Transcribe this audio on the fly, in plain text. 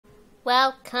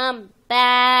Welcome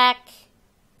back!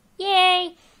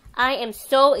 Yay! I am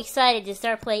so excited to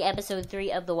start playing episode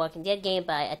 3 of the Walking Dead game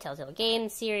by a TellTale game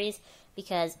series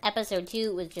because episode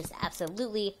 2 was just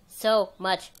absolutely so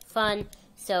much fun.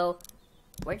 So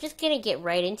we're just gonna get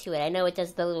right into it. I know it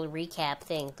does the little recap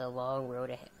thing, the long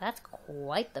road ahead. That's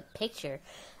quite the picture.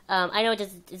 I know it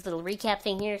does this little recap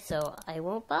thing here, so I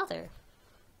won't bother.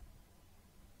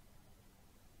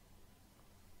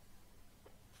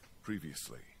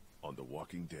 Previously on The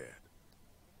Walking Dead.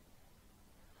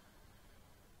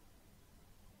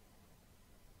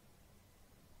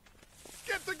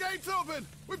 Get the gates open!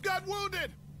 We've got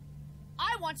wounded!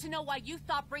 I want to know why you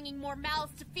thought bringing more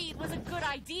mouths to feed was a good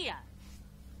idea.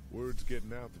 Word's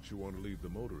getting out that you want to leave the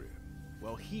motor in.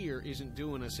 Well, here isn't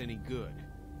doing us any good.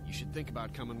 You should think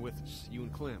about coming with us, you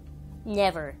and Clem.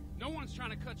 Never. No one's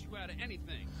trying to cut you out of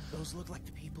anything. Those look like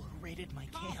the people who raided my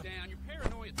Calm camp. down, you're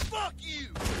paranoid. Fuck you!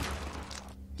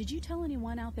 Did you tell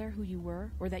anyone out there who you were,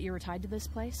 or that you were tied to this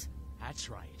place? That's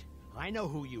right. I know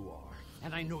who you are,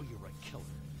 and I know you're a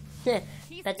killer.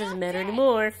 That doesn't matter dead.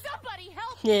 anymore. Somebody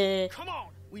help! Yeah. Come on!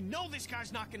 We know this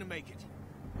guy's not gonna make it.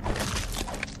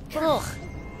 Ugh.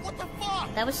 What the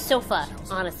fuck? That was so fun,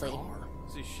 honestly.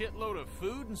 There's a shitload of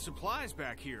food and supplies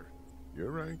back here.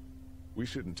 You're right. We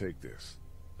shouldn't take this.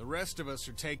 The rest of us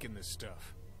are taking this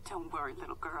stuff. Don't worry,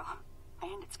 little girl.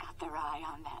 Bandits got their eye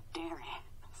on that dairy.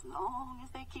 As long as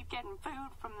they keep getting food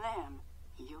from them,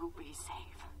 you'll be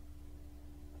safe.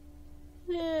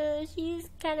 She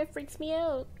kind of freaks me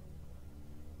out.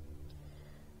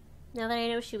 Now that I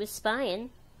know she was spying.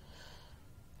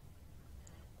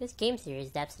 This game series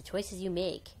adapts the choices you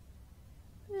make.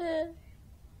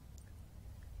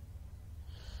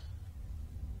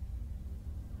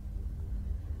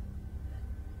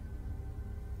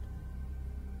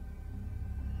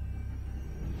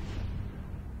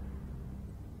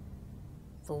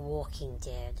 The Walking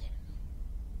Dead.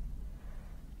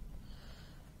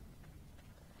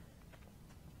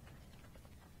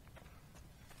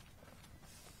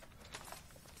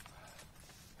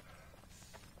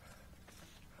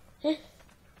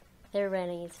 They're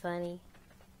running, it's funny.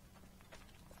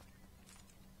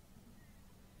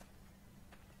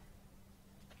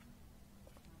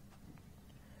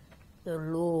 The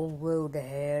long road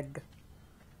ahead.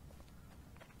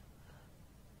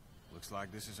 Looks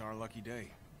like this is our lucky day.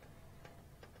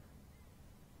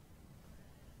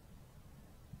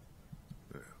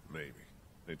 Yeah, maybe.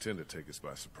 They tend to take us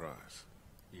by surprise.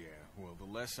 Yeah, well, the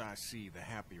less I see, the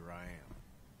happier I am.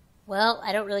 Well,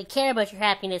 I don't really care about your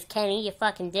happiness, Kenny, you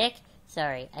fucking dick.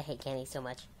 Sorry, I hate Kenny so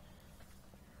much.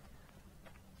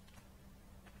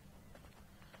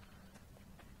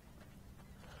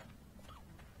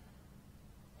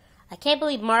 I can't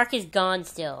believe Mark is gone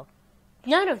still.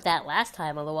 None of that last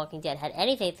time on The Walking Dead had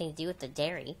anything to do with the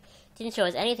dairy. Didn't show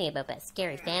us anything about that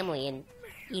scary family and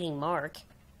eating Mark.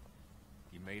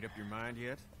 You made up your mind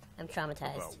yet? I'm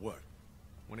traumatized. About what?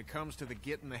 When it comes to the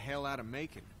getting the hell out of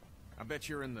Macon, I bet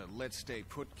you're in the let's stay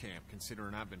put camp,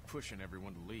 considering I've been pushing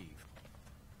everyone to leave.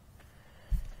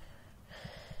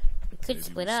 We could Maybe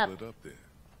split we up. Split up then.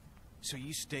 So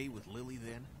you stay with Lily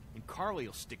then? And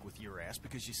Carly'll stick with your ass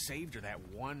because you saved her that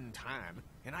one time.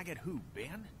 And I get who,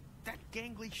 Ben? That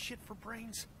gangly shit for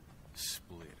brains?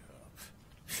 Split up.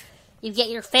 You get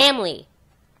your family.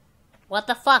 What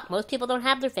the fuck? Most people don't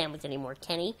have their families anymore,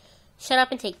 Kenny. Shut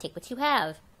up and take what you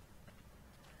have.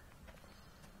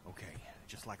 Okay,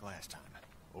 just like last time.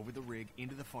 Over the rig,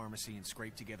 into the pharmacy, and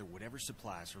scrape together whatever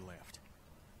supplies are left.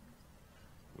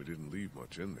 We didn't leave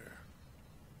much in there.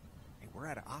 Hey, we're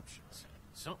out of options.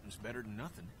 Something's better than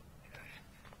nothing.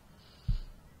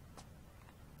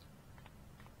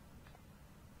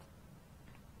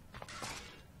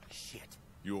 Shit.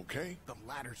 You okay? The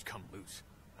ladder's come loose.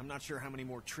 I'm not sure how many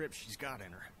more trips she's got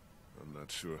in her. I'm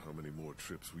not sure how many more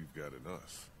trips we've got in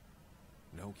us.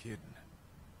 No kidding.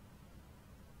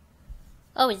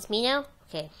 Oh, it's me now?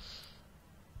 Okay.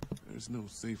 There's no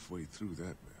safe way through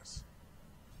that mess.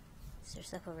 Is there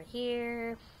stuff over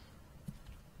here?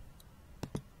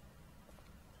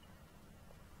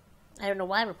 I don't know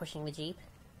why we're pushing the Jeep.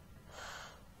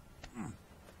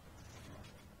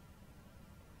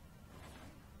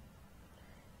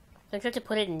 Don't you have to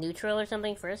put it in neutral or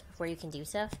something first before you can do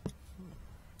stuff?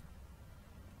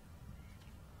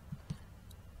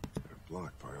 They're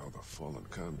blocked by all the fallen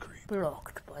concrete.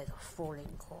 Blocked by the falling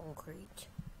concrete.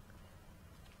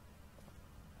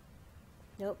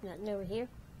 Nope, nothing over here.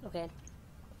 Okay.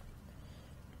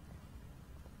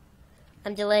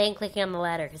 I'm delaying clicking on the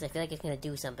ladder because I feel like it's going to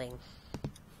do something.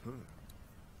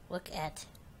 Look at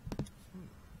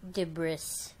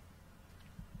debris.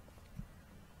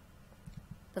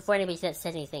 Before anybody says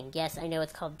anything, yes, I know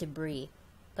it's called debris,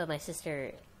 but my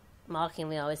sister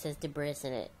mockingly always says debris,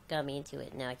 and it got me into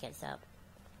it. Now I can't stop.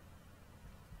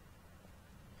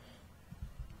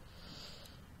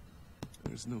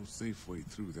 There's no safe way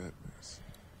through that mess.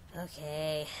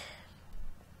 Okay.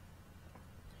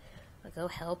 I'll go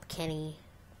help Kenny.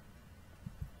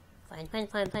 Fine.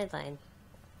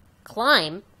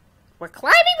 Climb? We're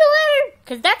climbing the ladder?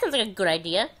 Because that sounds like a good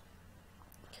idea.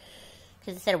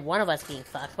 Because instead of one of us being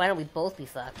fucked, why don't we both be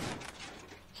fucked?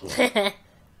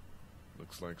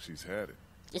 Looks like she's had it.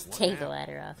 Just take the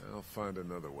ladder off. I'll find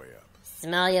another way up.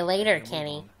 Smell you later,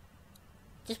 Kenny.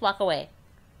 Just walk away.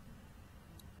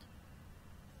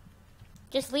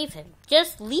 Just leave him.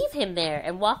 Just leave him there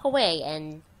and walk away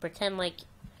and pretend like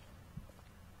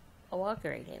a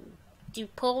walker ate him. Do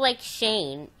pull like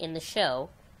Shane in the show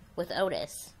with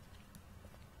Otis.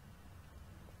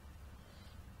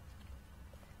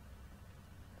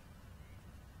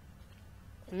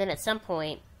 And then at some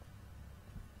point,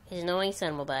 his annoying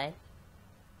son will die.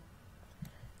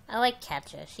 I like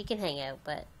Katja. She can hang out,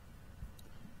 but...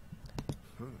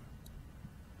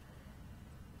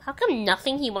 How come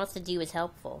nothing he wants to do is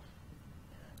helpful?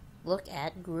 Look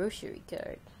at grocery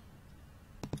cart.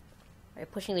 Are you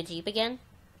pushing the Jeep again?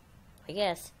 I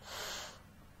guess.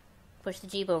 Push the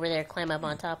Jeep over there, climb up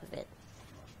on top of it.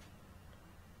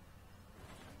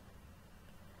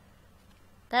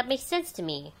 That makes sense to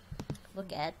me.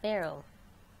 Look at barrel.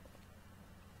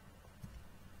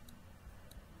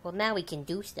 Well, now we can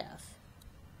do stuff.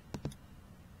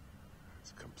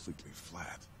 It's completely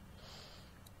flat.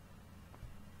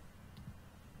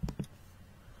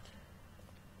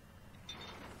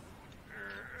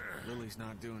 Lily's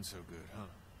not doing so good, huh?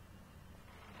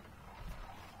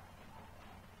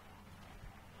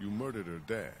 You murdered her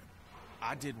dad.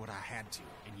 I did what I had to,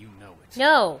 and you know it.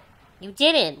 No, you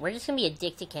didn't. We're just gonna be a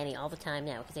dick to Kenny all the time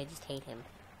now because I just hate him.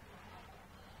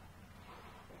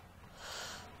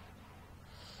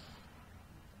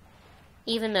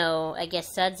 Even though I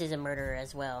guess Suds is a murderer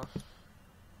as well.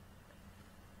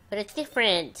 But it's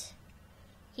different.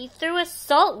 He threw a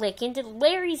salt lick into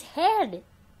Larry's head.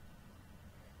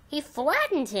 He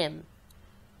flattened him.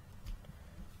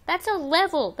 That's a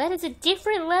level. That is a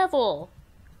different level.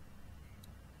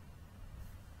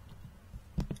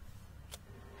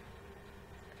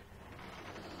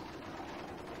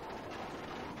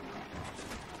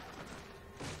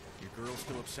 Your girl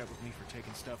still upset with me for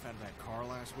taking stuff out of that car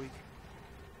last week?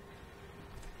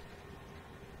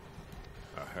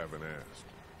 I haven't asked.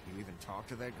 You even talk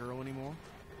to that girl anymore?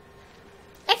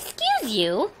 Excuse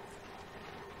you?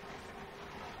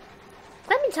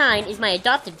 Clementine is my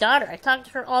adopted daughter. I talk to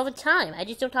her all the time. I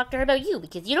just don't talk to her about you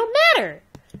because you don't matter.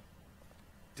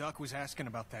 Duck was asking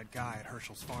about that guy at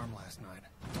Herschel's farm last night.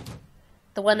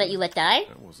 The one that you let die?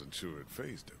 I wasn't sure it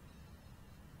fazed him.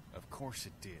 Of course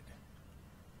it did.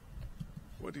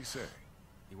 What'd he say?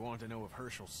 He wanted to know if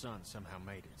Herschel's son somehow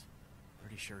made it.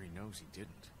 Pretty sure he knows he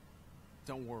didn't.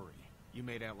 Don't worry. You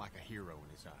made out like a hero in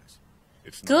his eyes.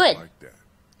 It's Good. not like that.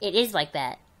 It is like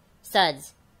that.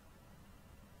 Suds.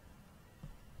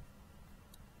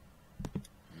 Yeah,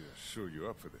 sure you're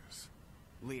up for this.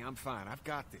 Lee, I'm fine. I've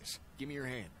got this. Give me your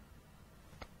hand.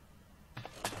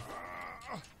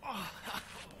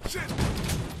 Shit!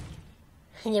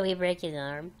 And then we break his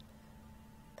arm.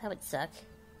 That would suck.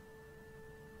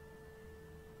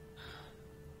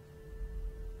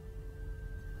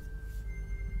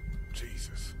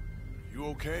 Jesus. You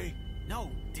okay?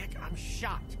 No, Dick, I'm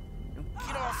shot. Now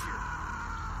get off here.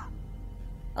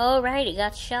 Oh, right, he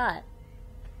got shot.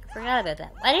 Forgot about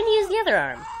that. Why didn't he use the other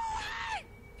arm?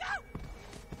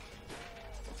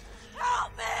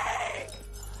 Help me!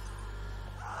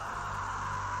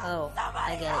 Oh,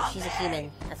 I get it. She's a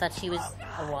human. I thought she was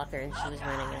a walker and she was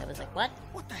running, and I was like, what?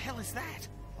 What the hell is that?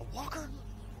 A walker?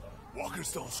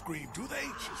 Walkers don't scream, do they?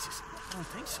 Jesus, I don't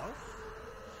think so.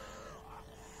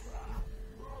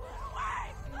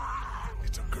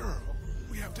 It's a girl.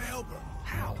 We have to help her.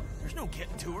 How? There's no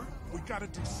getting to her. We gotta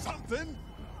do something.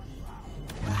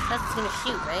 That's gonna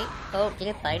shoot, right? Oh, did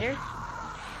it bite her?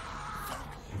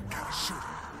 Gotta shoot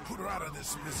her. Put her out of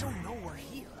this misery. No, we're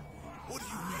here. What do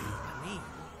you mean? I mean,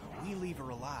 we leave her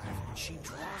alive, and she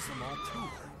draws them all to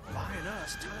her, buying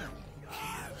us time.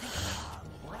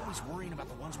 We're always worrying about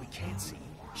the ones we can't see.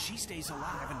 She stays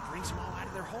alive and brings them all out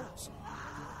of their holes.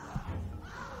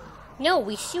 No,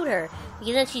 we shoot her,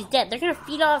 because then she's dead. They're gonna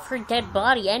feed off her dead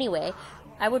body anyway.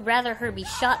 I would rather her be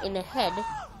shot in the head.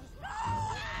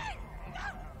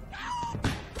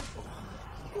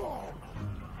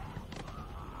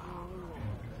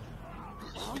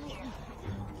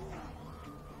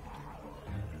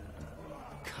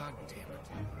 God damn it.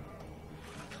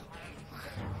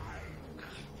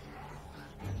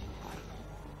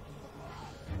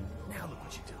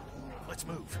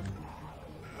 Let's move.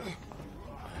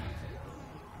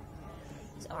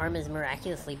 His arm is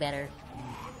miraculously better.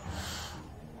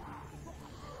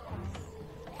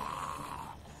 I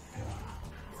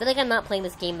feel like I'm not playing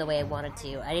this game the way I wanted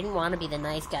to. I didn't want to be the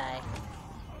nice guy.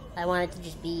 I wanted to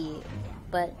just be...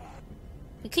 But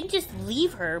we couldn't just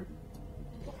leave her.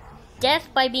 Death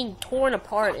by being torn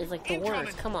apart is like the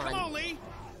worst. Come on. Come on, Lee.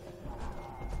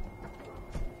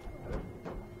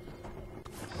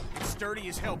 It's sturdy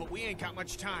as hell, but we ain't got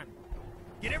much time.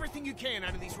 Get everything you can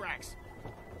out of these racks.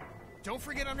 Don't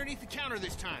forget underneath the counter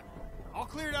this time. I'll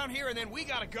clear down here and then we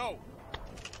gotta go.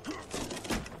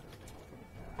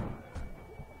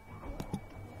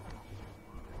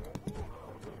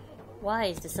 Why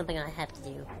is this something I have to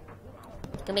do?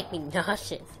 It can make me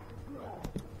nauseous.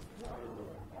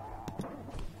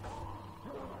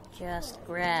 Just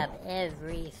grab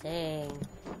everything.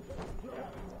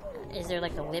 Is there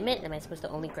like a limit? Am I supposed to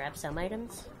only grab some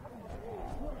items?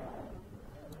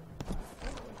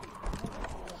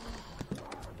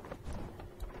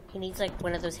 He needs like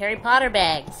one of those Harry Potter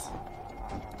bags.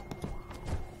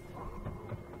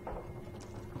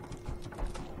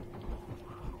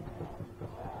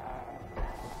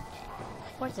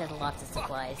 Of course, there's lots of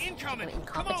supplies. Incoming! I'm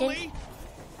Come on, incompetent. Lee!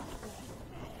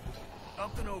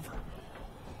 Up and over.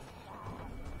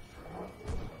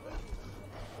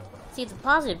 See, the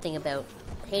positive thing about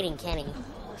hating Kenny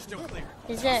Still clear.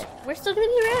 is that we're still gonna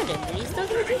be around him, and he's still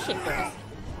gonna do shit for us.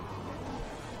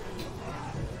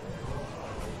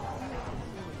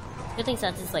 Good thing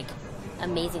Sans is like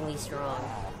amazingly strong.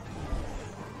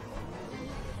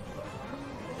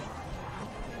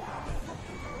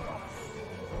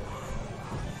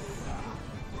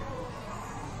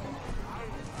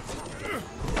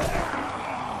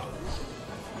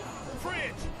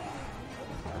 Fridge!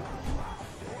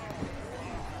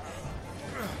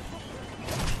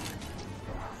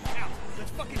 Out!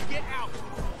 Let's fucking get out!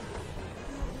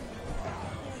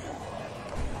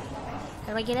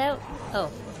 How do I get out?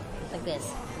 Oh, like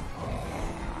this.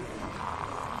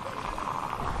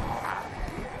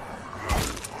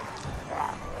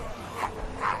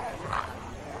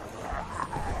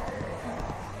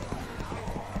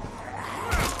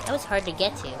 That was hard to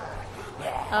get to.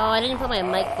 Oh, I didn't put my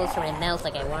mic close to my mouth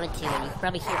like I wanted to, and you can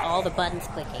probably hear all the buttons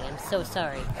clicking. I'm so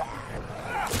sorry.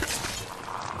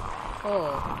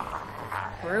 Oh.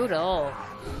 Brutal.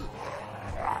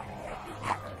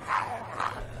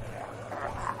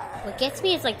 What gets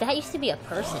me is like that used to be a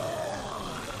person.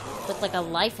 With like a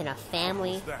life and a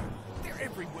family. They're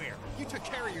everywhere. You took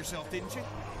care of yourself, didn't you?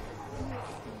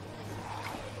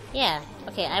 Yeah,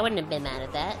 okay, I wouldn't have been mad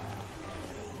at that.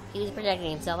 He was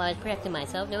protecting himself, I was protecting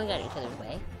myself, no one got in each other's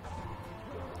way.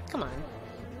 Come on.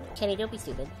 Kenny, don't be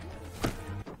stupid.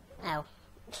 Ow.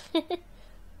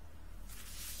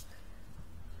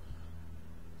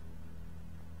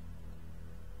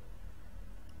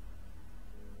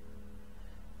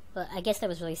 Well, I guess that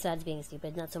was really Suds being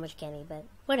stupid, not so much Kenny, but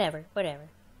whatever, whatever.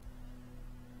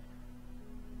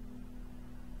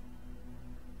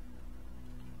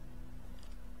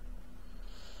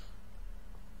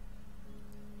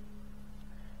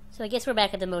 So I guess we're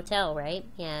back at the motel, right?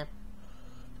 Yeah.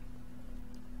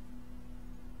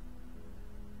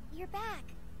 You're back.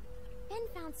 Ben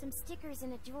found some stickers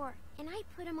in a drawer, and I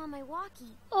put them on my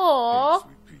walkie. Aww. Hey,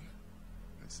 sweet pea.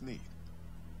 That's neat.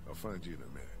 I'll find you in a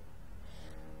minute.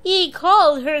 He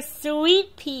called her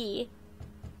Sweet Pea.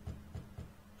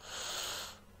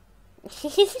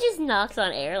 He just knocks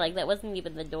on air like that wasn't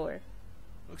even the door.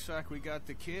 Looks like we got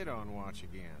the kid on watch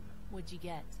again. What'd you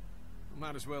get?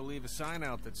 Might as well leave a sign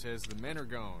out that says the men are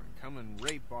gone. Come and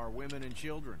rape our women and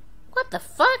children. What the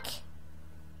fuck?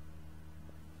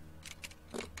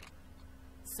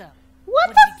 So, What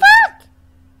did the you get? fuck?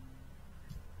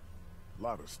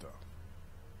 Lot of stuff.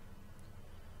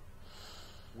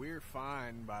 We're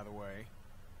fine, by the way.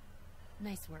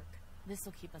 Nice work.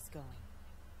 This'll keep us going.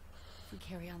 If we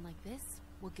carry on like this,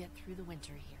 we'll get through the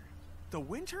winter here. The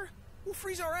winter? We'll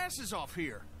freeze our asses off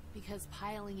here. Because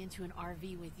piling into an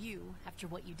RV with you, after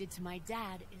what you did to my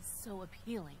dad, is so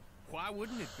appealing. Why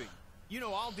wouldn't it be? You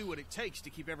know I'll do what it takes to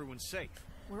keep everyone safe.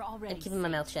 We're already I'm keeping my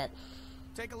mouth shut.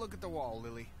 Take a look at the wall,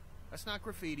 Lily. That's not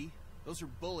graffiti. Those are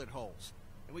bullet holes.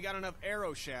 And we got enough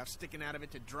arrow shafts sticking out of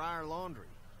it to dry our laundry.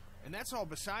 And that's all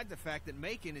beside the fact that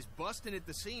Macon is busting at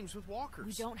the seams with walkers.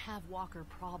 We don't have walker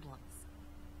problems.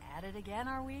 At it again,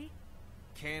 are we?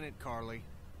 Can it, Carly?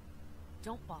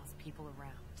 Don't boss people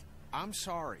around. I'm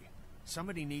sorry.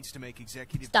 Somebody needs to make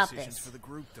executive Stop decisions this. for the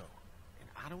group, though. And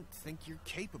I don't think you're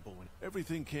capable.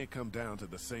 Everything can't come down to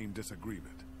the same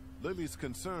disagreement. Lily's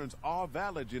concerns are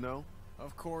valid, you know.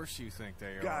 Of course you think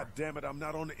they are. God damn it, I'm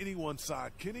not on anyone's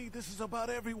side, Kenny. This is about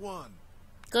everyone.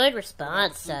 Good What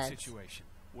response, about the son. food situation?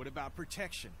 What about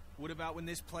protection? What about when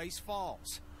this place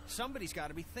falls? Somebody's got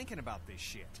to be thinking about this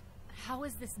shit. How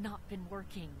has this not been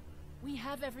working? We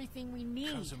have everything we need.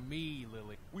 Because of me,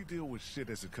 Lily. We deal with shit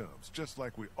as it comes, just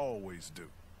like we always do.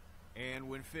 And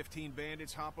when 15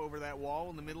 bandits hop over that wall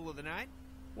in the middle of the night?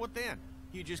 What then?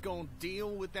 You just gonna deal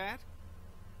with that?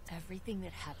 Everything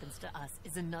that happens to us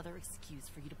is another excuse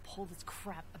for you to pull this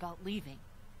crap about leaving.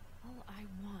 All I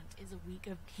want is a week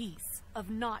of peace, of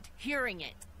not hearing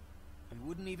it. We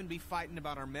wouldn't even be fighting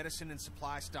about our medicine and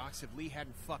supply stocks if Lee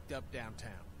hadn't fucked up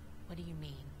downtown. What do you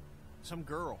mean? Some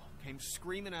girl came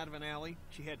screaming out of an alley.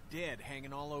 She had dead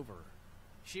hanging all over her.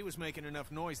 She was making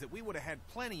enough noise that we would have had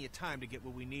plenty of time to get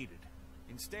what we needed.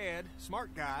 Instead,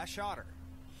 smart guy shot her.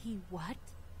 He what?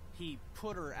 He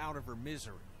put her out of her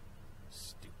misery.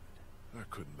 Stupid. I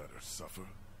couldn't let her suffer.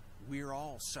 We're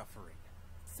all suffering.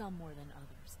 Some more than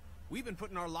others. We've been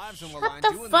putting our lives on the Shut line the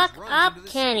doing fuck these runs up, into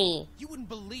the Kenny. city. You wouldn't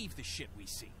believe the shit we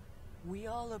see. We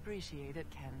all appreciate it,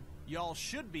 Ken. Y'all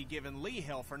should be giving Lee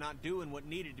hell for not doing what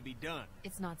needed to be done.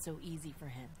 It's not so easy for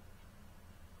him.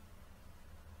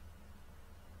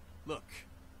 Look,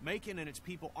 Macon and its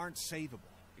people aren't savable.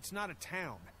 It's not a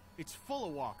town. It's full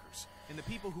of walkers. And the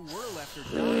people who were left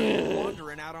are dying and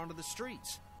wandering out onto the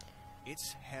streets.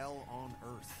 It's hell on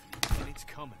earth. And it's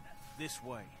coming. This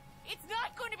way. It's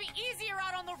not going to be easier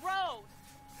out on the road.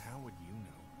 How would you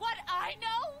know? What I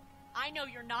know? I know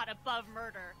you're not above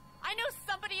murder. I know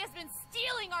somebody has been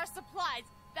stealing our supplies.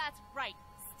 That's right,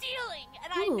 stealing.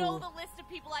 And I know the list of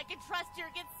people I can trust here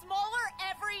gets smaller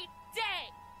every day.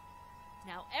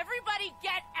 Now everybody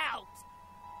get out.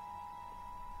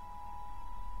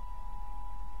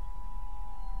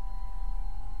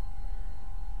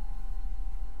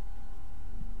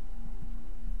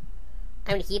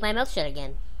 I'm gonna keep my mouth shut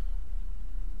again.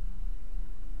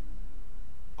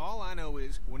 All I know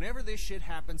is, whenever this shit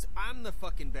happens, I'm the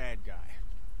fucking bad guy.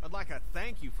 I'd like a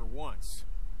thank you for once.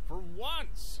 For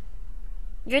once!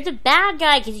 You're the bad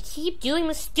guy because you keep doing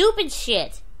the stupid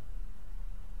shit.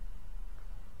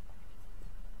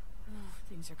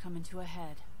 Things are coming to a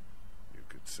head. You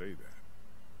could say that.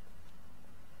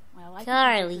 Well, I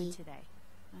Carly. think I'm good today,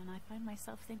 and I find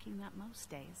myself thinking that most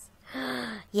days.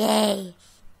 Yay.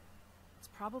 It's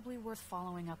probably worth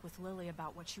following up with Lily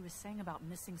about what she was saying about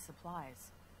missing supplies.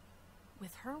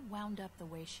 With her wound up the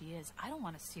way she is, I don't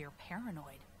want to see her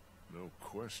paranoid. No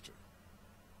question.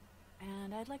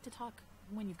 And I'd like to talk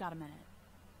when you've got a minute.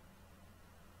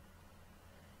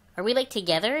 Are we like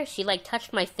together? She like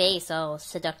touched my face all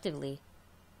seductively.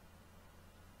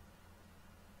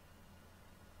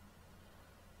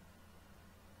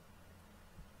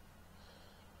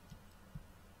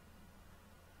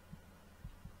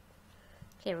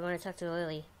 Okay, we're going to talk to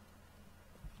Lily.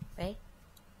 Right?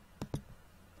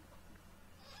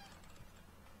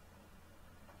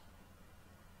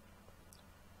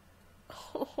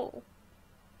 Oh.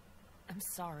 I'm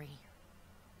sorry.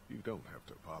 You don't have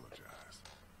to apologize.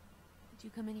 Did you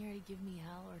come in here to give me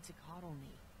hell or to coddle me?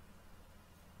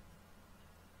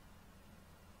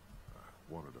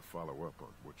 I wanted to follow up on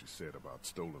what you said about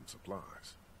stolen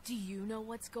supplies. Do you know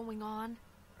what's going on?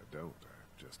 I don't.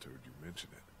 I just heard you mention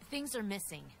it. Things are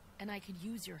missing, and I could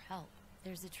use your help.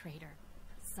 There's a traitor.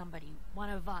 Somebody, one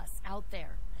of us, out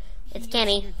there. It's He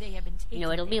Kenny. is here, they have been You know,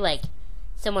 taking it'll be things. like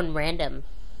someone random.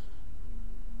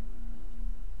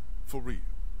 For real.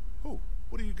 Who?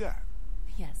 What do you got?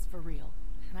 Yes, for real.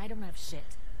 And I don't have shit.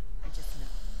 I just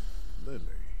know. Lily.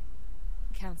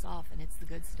 Counts off, and it's the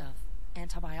good stuff.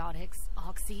 Antibiotics,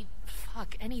 oxy,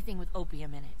 fuck, anything with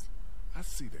opium in it. I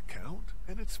see the count,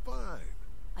 and it's fine.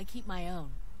 I keep my own.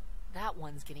 That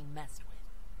one's getting messed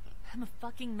with. I'm a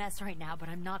fucking mess right now, but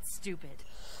I'm not stupid.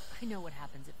 I know what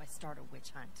happens if I start a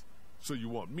witch hunt. So you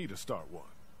want me to start one?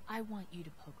 I want you to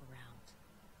poke around.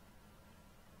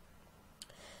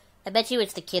 I bet you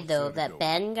it's the kid, though. What's that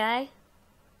That doing? Ben guy.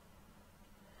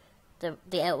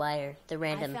 The outlier. The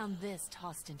random. I found this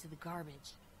tossed into the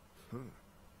garbage.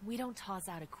 We don't toss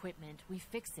out equipment, we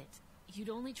fix it. You'd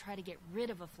only try to get rid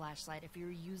of a flashlight if you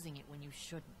were using it when you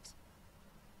shouldn't.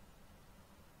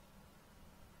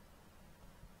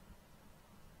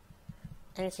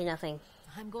 I didn't see nothing.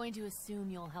 I'm going to assume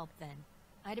you'll help then.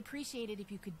 I'd appreciate it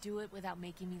if you could do it without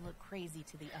making me look crazy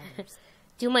to the others.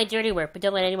 Do my dirty work, but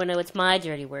don't let anyone know it's my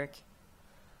dirty work.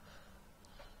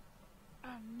 A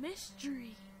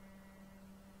mystery.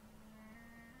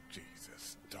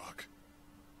 Jesus, Doc.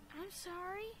 I'm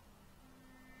sorry.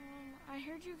 I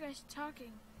heard you guys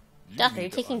talking. Doc, are need you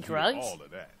to taking undo drugs? All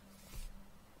of that.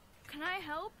 Can I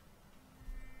help?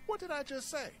 What did I just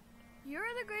say? You're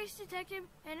the Grace detective,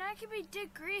 and I can be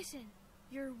Dick Grayson,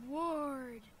 your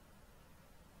ward.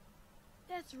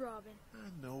 That's Robin.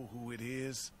 I know who it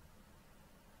is.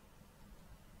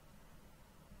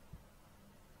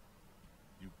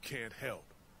 You can't help.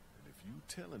 And if you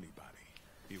tell anybody,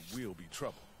 it will be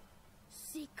trouble.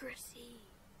 Secrecy.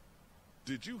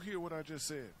 Did you hear what I just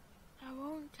said? I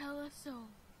won't tell a soul.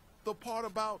 The part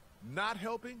about not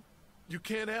helping? You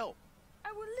can't help.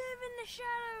 I will live in the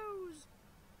shadows.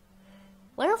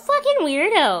 What a fucking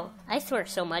weirdo. I swear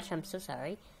so much, I'm so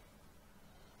sorry.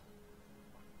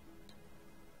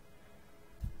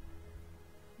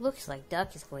 Looks like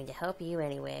Duck is going to help you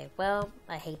anyway. Well,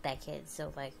 I hate that kid,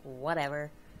 so like,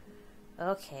 whatever.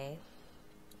 Okay.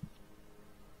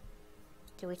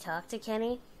 Do we talk to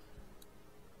Kenny?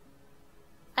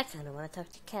 I kind of want to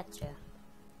talk to Katja.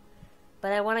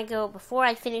 But I want to go, before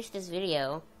I finish this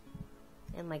video,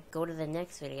 and like go to the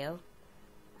next video,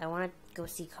 I want to go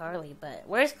see Carly, but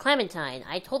where's Clementine?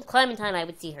 I told Clementine I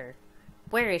would see her.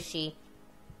 Where is she?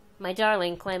 My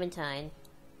darling Clementine.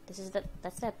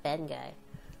 That's that Ben guy.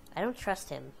 I don't trust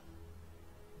him.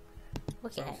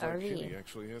 Look at Sounds like RV. Kenny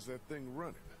actually has that thing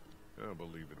running. I'll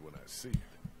believe it when I see it.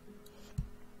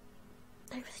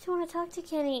 I really don't want to talk to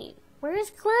Kenny. Where is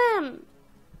Clem?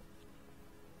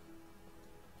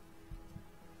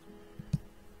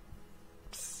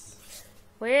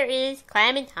 Where is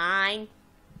Clementine?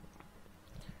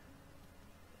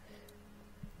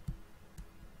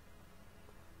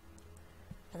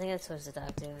 I think I'm supposed to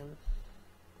talk to him.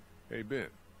 Hey, Ben.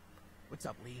 What's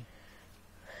up, Lee?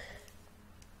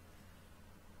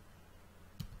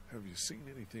 Have you seen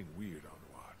anything weird on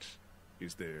watch?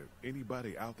 Is there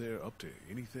anybody out there up to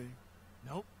anything?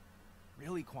 Nope.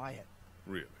 Really quiet.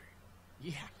 Really?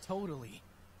 Yeah, totally.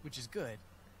 Which is good.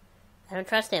 I don't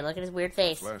trust him. Look at his weird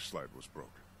face. The flashlight was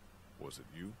broken. Was it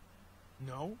you?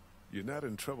 No. You're not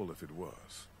in trouble if it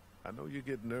was. I know you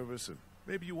get nervous and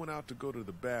maybe you went out to go to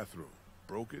the bathroom,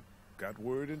 broke it, got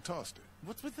word and tossed it.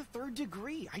 What's with the third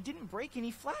degree? I didn't break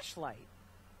any flashlight.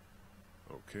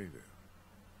 Okay, then.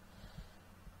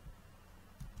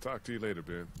 Talk to you later,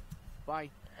 Ben. Bye.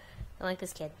 Don't like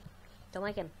this kid. Don't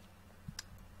like him.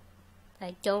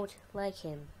 I don't like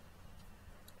him.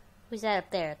 Who's that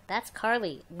up there? That's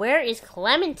Carly. Where is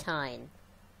Clementine?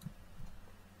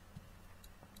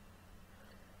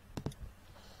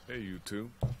 Hey, you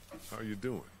two. How you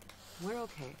doing? We're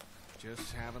okay.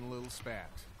 Just having a little spat.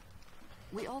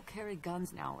 We all carry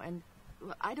guns now, and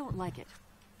I don't like it.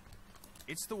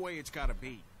 It's the way it's gotta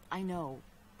be. I know,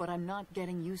 but I'm not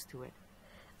getting used to it.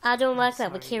 I don't like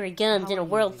that we carry guns in a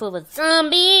world full of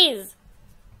zombies.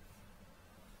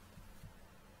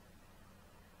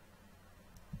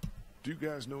 Do you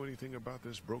guys know anything about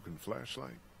this broken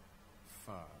flashlight?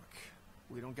 Fuck.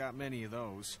 We don't got many of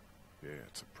those. Yeah,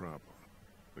 it's a problem.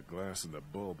 The glass and the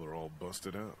bulb are all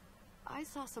busted out. I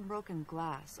saw some broken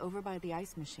glass over by the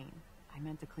ice machine. I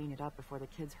meant to clean it up before the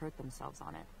kids hurt themselves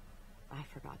on it. I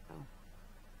forgot, though.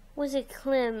 Was it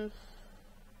Clem?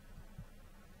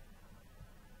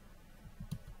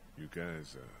 You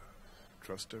guys,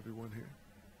 trust everyone here?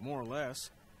 More or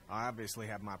less. I obviously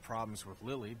have my problems with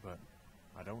Lily, but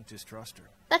I don't distrust her.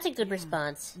 That's a good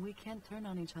response. We can't turn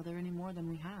on each other any more than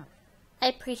we have. I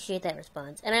appreciate that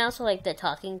response. And I also like that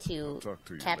talking to talk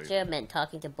to you Katja later. meant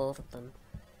talking to both of them.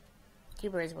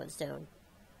 Two birds, one stone.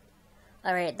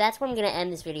 Alright, that's where I'm going to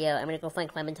end this video. I'm going to go find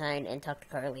Clementine and talk to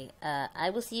Carly.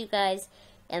 I will see you guys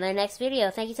in our next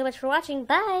video. Thank you so much for watching.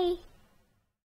 Bye!